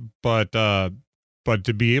 but to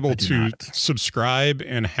be able to subscribe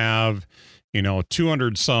and have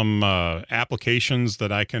 200 some applications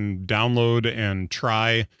that I can download and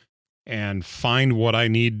try and find what I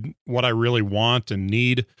need, what I really want and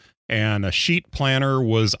need. And a sheet planner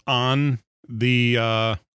was on the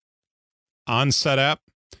on SetApp.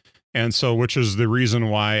 And so, which is the reason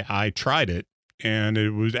why I tried it. And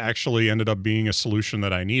it was actually ended up being a solution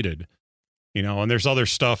that I needed, and there's other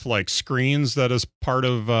stuff like screens that is part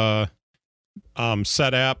of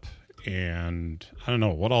SetApp. And I don't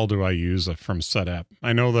know, what all do I use from SetApp?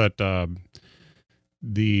 I know that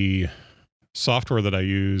the software that I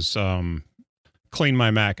use, Clean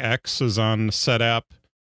My Mac X, is on SetApp.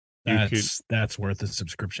 That's worth a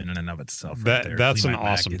subscription in and of itself. That's an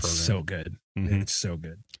awesome program. It's so good. Mm-hmm. It's so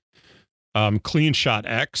good. Clean Shot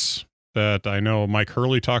X, that I know Mike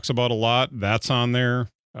Hurley talks about a lot. That's on there.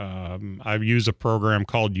 I've used a program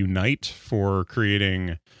called Unite for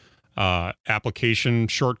creating application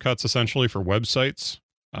shortcuts, essentially, for websites.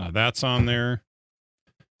 That's on there.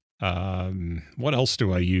 What else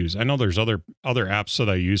do I use? I know there's other apps that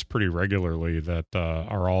I use pretty regularly that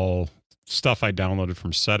are all stuff I downloaded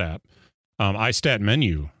from SetApp. iStat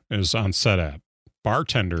Menu is on SetApp.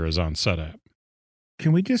 Bartender is on SetApp.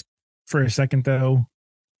 Can we just, for a second, though,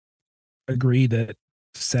 agree that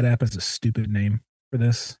SetApp is a stupid name for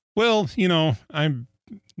this? Well, names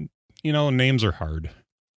are hard.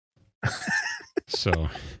 So,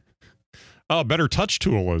 Better Touch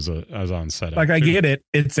Tool is on SetApp. Like, I get it.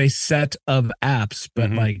 It's a set of apps,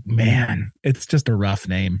 but like, man, it's just a rough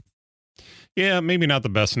name. Yeah, maybe not the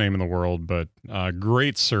best name in the world, but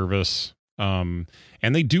great service. And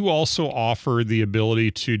they do also offer the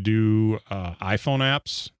ability to do iPhone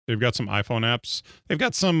apps. They've got some iPhone apps. They've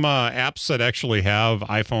got some apps that actually have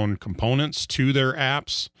iPhone components to their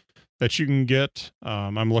apps that you can get.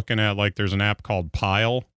 I'm looking at, like, there's an app called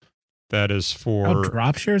Pile that is for... Oh,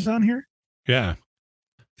 DropShare's on here? Yeah.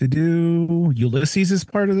 To do Ulysses is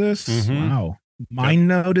part of this. Mm-hmm. Wow.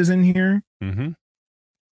 MindNode is in here. Mm-hmm.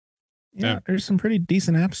 Yeah, there's some pretty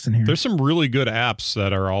decent apps in here. There's some really good apps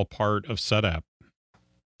that are all part of SetApp.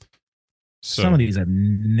 So, some of these I've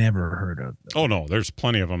never heard of. Oh no, there's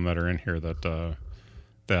plenty of them that are in here that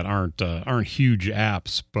aren't huge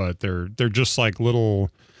apps, but they're just like little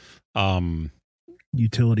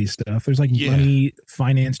utility stuff. There's like money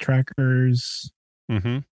finance trackers.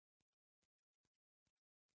 Mm-hmm.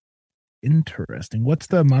 Interesting. What's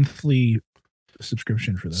the monthly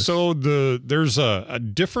subscription for this? So there's a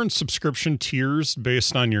different subscription tiers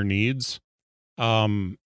based on your needs.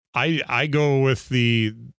 I go with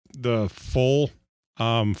the full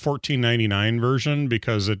 $14.99 version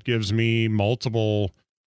because it gives me multiple.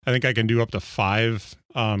 I think I can do up to 5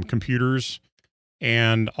 computers,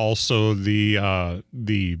 and also the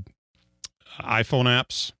iPhone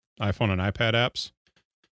apps, iPhone and iPad apps,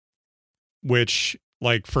 which,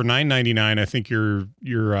 like, for $9.99, I think you're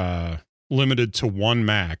limited to one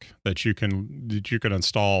Mac that you can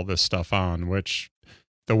install this stuff on. Which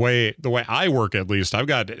the way I work, at least, I've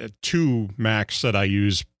got 2 Macs that I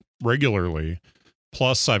use regularly,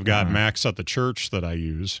 plus I've got Macs at the church that I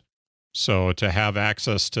use. So to have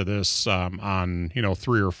access to this on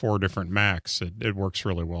 3 or 4 different Macs, it works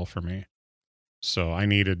really well for me. So I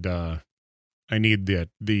need the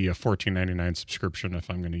 $14.99 subscription if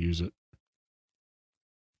I'm going to use it.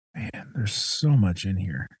 Man, there's so much in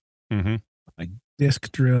here. Mm-hmm. Like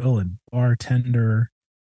Disk Drill and Bartender.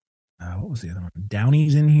 What was the other one?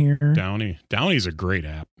 Downey's in here. Downey's a great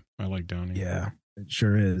app. I like Downey. Yeah, it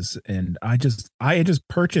sure is. And I just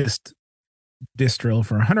purchased Disk Drill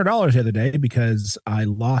for $100 the other day because I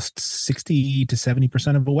lost 60 to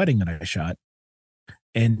 70% of a wedding that I shot.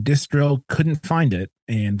 And Disk Drill couldn't find it.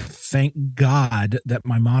 And thank God that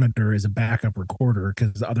my monitor is a backup recorder,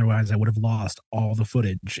 because otherwise I would have lost all the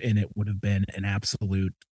footage and it would have been an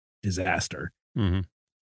absolute disaster. Mm-hmm.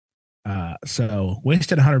 So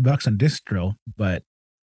wasted $100 on Disk Drill, but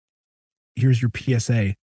here's your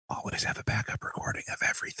PSA: always have a backup recording of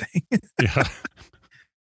everything. Yeah.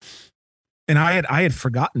 And I had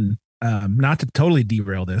forgotten, not to totally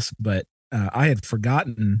derail this, but I had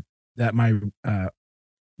forgotten that my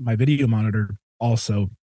video monitor also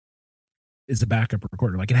is a backup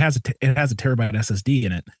recorder. Like it has a terabyte SSD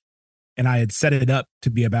in it, and I had set it up to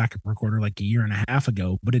be a backup recorder like a year and a half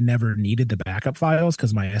ago, but it never needed the backup files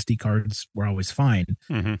because my SD cards were always fine.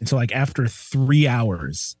 Mm-hmm. And so, like, after 3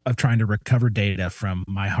 hours of trying to recover data from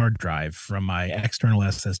my hard drive, from my external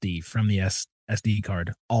SSD, from the SD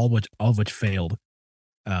card, all of which failed,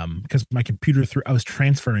 because my computer I was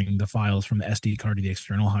transferring the files from the SD card to the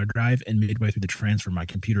external hard drive, and midway through the transfer, my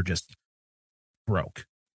computer just broke.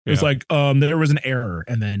 It was like there was an error,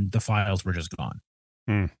 and then the files were just gone.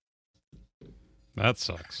 That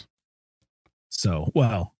sucks. So,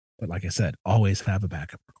 well, but like I said, always have a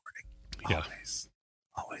backup recording. Always.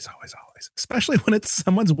 Yeah. Always. Especially when it's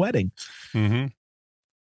someone's wedding. Mm-hmm.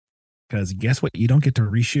 Because guess what? You don't get to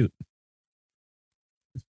reshoot.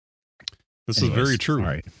 This is very true. All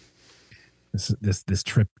right. This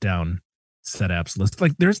trip down set apps list.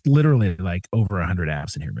 Like, there's literally like over 100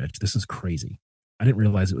 apps in here, Mitch. This is crazy. I didn't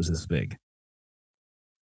realize it was this big.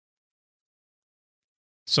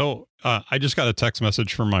 So I just got a text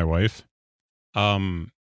message from my wife.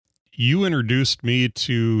 You introduced me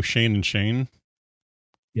to Shane and Shane.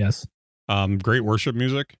 Yes. Great worship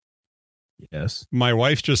music. Yes. My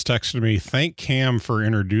wife just texted me, thank Cam for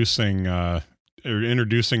introducing us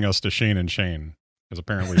to Shane and Shane, because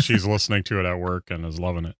apparently she's listening to it at work and is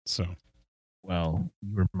loving it. So, well,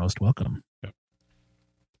 you're most welcome. Yep.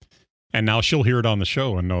 And now she'll hear it on the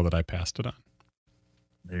show and know that I passed it on.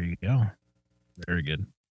 There you go. Very good.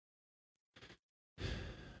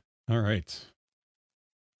 All right.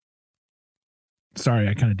 Sorry,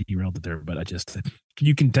 I kind of derailed it there, but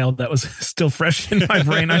you can tell that was still fresh in my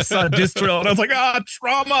brain. I saw Distro and I was like,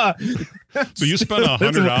 trauma. So you spent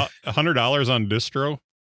 $100 on Distro,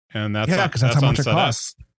 and that's because that's how much it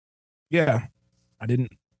costs. Yeah, I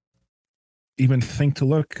didn't even think to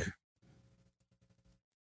look,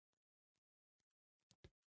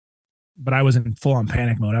 but I was in full on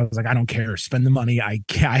panic mode. I was like, I don't care. Spend the money. I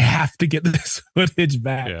have to get this footage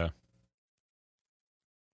back. Yeah.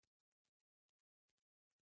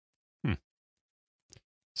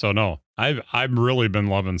 So no, I've really been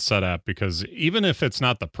loving SetApp, because even if it's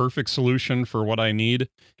not the perfect solution for what I need,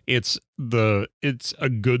 it's a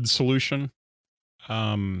good solution.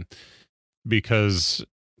 Because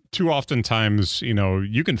too often times,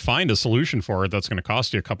 you can find a solution for it that's going to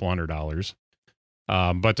cost you a couple $100.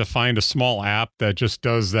 But to find a small app that just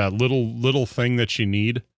does that little thing that you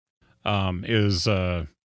need, is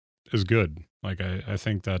good. Like I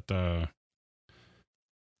think that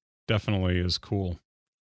definitely is cool.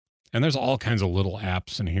 And there's all kinds of little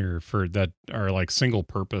apps in here for that are like single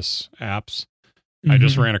purpose apps. I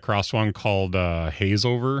just ran across one called Haze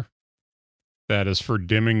Over that is for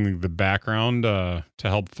dimming the background to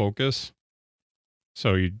help focus.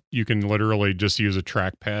 So you can literally just use a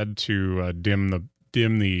trackpad to dim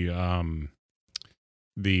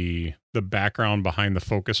the background behind the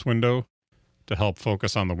focus window to help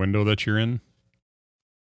focus on the window that you're in.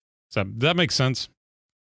 Does that make sense?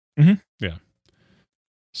 Mm-hmm. Yeah.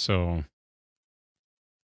 So,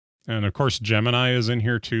 and of course, Gemini is in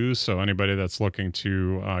here too. So anybody that's looking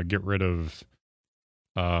to get rid of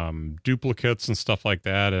duplicates and stuff like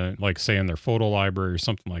that, and like say in their photo library or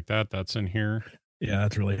something like that, that's in here. Yeah,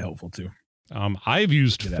 that's really helpful too. I've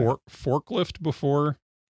used Forklift before,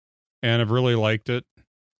 and I've really liked it.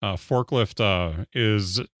 Forklift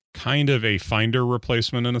is kind of a Finder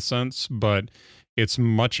replacement in a sense, but it's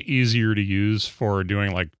much easier to use for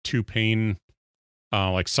doing like two-pane,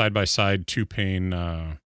 like side-by-side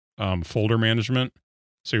two-pane folder management.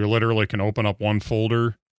 So you literally can open up one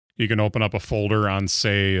folder. You can open up a folder on,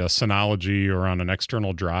 say, a Synology or on an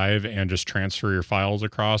external drive and just transfer your files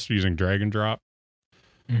across using drag and drop.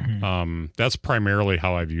 Mm-hmm. That's primarily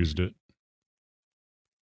how I've used it.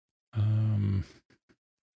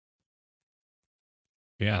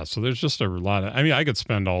 Yeah, so there's just a lot of, I mean, I could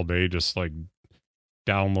spend all day just like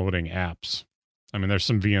downloading apps. I mean, there's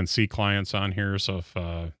some VNC clients on here. So if,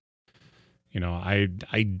 I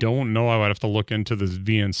don't know, I would have to look into the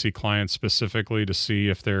VNC clients specifically to see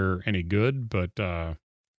if they're any good, but they're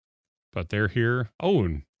here. Oh,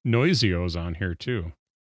 and Noisyo's on here too.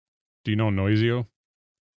 Do you know Noisyo?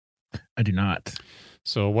 I do not.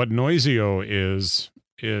 So what Noisyo is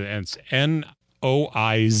it's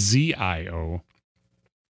Noizio,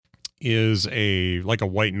 is like a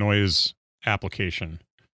white noise application.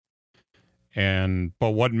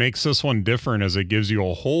 But what makes this one different is it gives you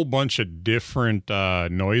a whole bunch of different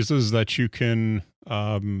noises that you can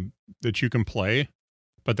play,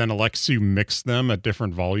 but then it lets you mix them at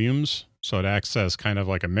different volumes. So it acts as kind of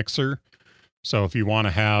like a mixer. So if you want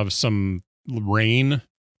to have some rain,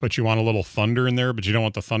 but you want a little thunder in there, but you don't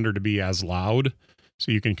want the thunder to be as loud,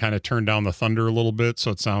 so you can kind of turn down the thunder a little bit so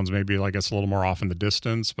it sounds maybe like it's a little more off in the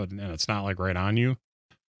distance, and it's not like right on you.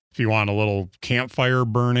 If you want a little campfire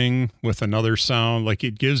burning with another sound, like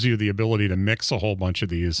it gives you the ability to mix a whole bunch of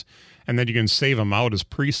these, and then you can save them out as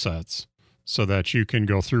presets so that you can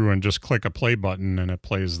go through and just click a play button and it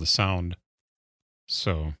plays the sound.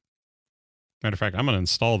 So, matter of fact, I'm going to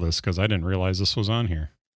install this because I didn't realize this was on here.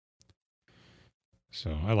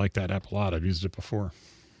 So I like that app a lot. I've used it before.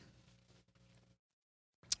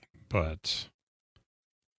 But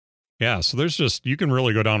yeah, so there's just, you can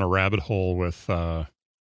really go down a rabbit hole with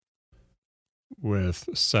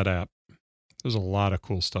SetApp. There's a lot of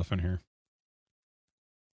cool stuff in here.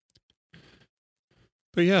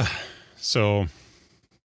 But yeah, so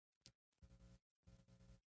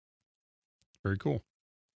very cool.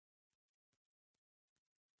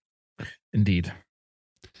 Indeed.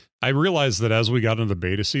 I realized that as we got into the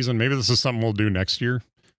beta season, maybe this is something we'll do next year.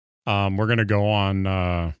 We're going to go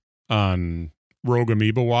on Rogue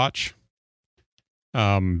Amoeba Watch.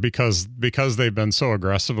 Because they've been so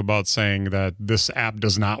aggressive about saying that this app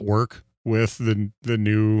does not work with the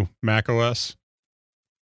new Mac OS,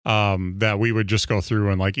 that we would just go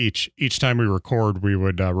through and like each time we record, we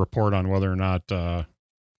would report on whether or not Audio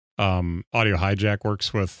Hijack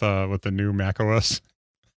works with the new Mac OS.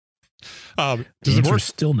 Does it work?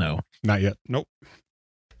 Still no. Not yet. Nope.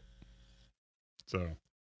 So.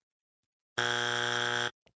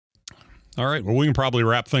 All right. Well, we can probably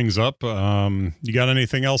wrap things up. You got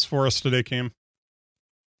anything else for us today, Cam?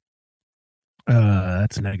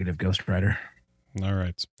 That's a negative, Ghost Rider. All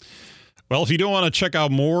right. Well, if you don't want to check out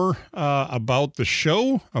more about the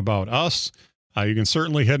show, about us, you can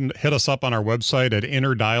certainly hit us up on our website at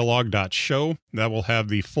innerdialogue.show. That will have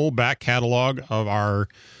the full back catalog of our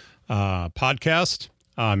podcast.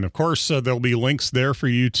 Of course, there'll be links there for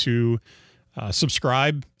you to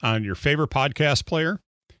subscribe on your favorite podcast player.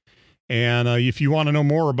 And if you want to know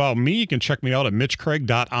more about me, you can check me out at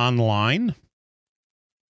mitchcraig.online.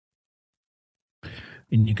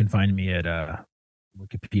 And you can find me at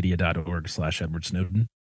wikipedia.org/Edward Snowden.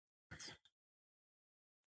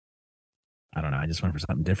 I don't know. I just went for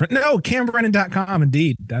something different. No, CamBrennan.com.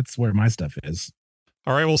 Indeed. That's where my stuff is.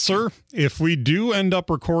 All right. Well, sir, if we do end up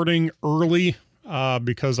recording early,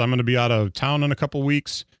 because I'm going to be out of town in a couple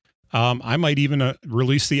weeks, I might even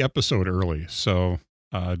release the episode early. So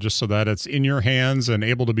just so that it's in your hands and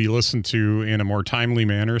able to be listened to in a more timely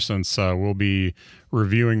manner, since we'll be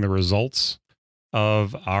reviewing the results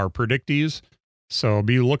of our Predicties. So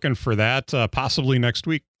be looking for that possibly next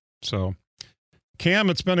week. So, Cam,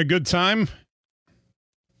 it's been a good time.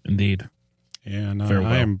 Indeed. And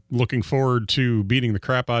I am looking forward to beating the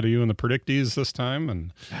crap out of you in the Predicties this time.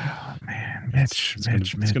 And oh, man, Mitch, it's going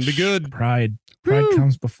to be good. Pride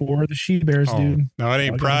comes before the she bears, dude. No, it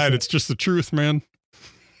ain't pride. It's just the truth, man.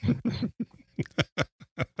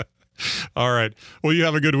 All right. Well, you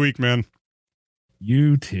have a good week, man.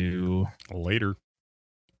 You too. Later.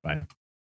 Bye.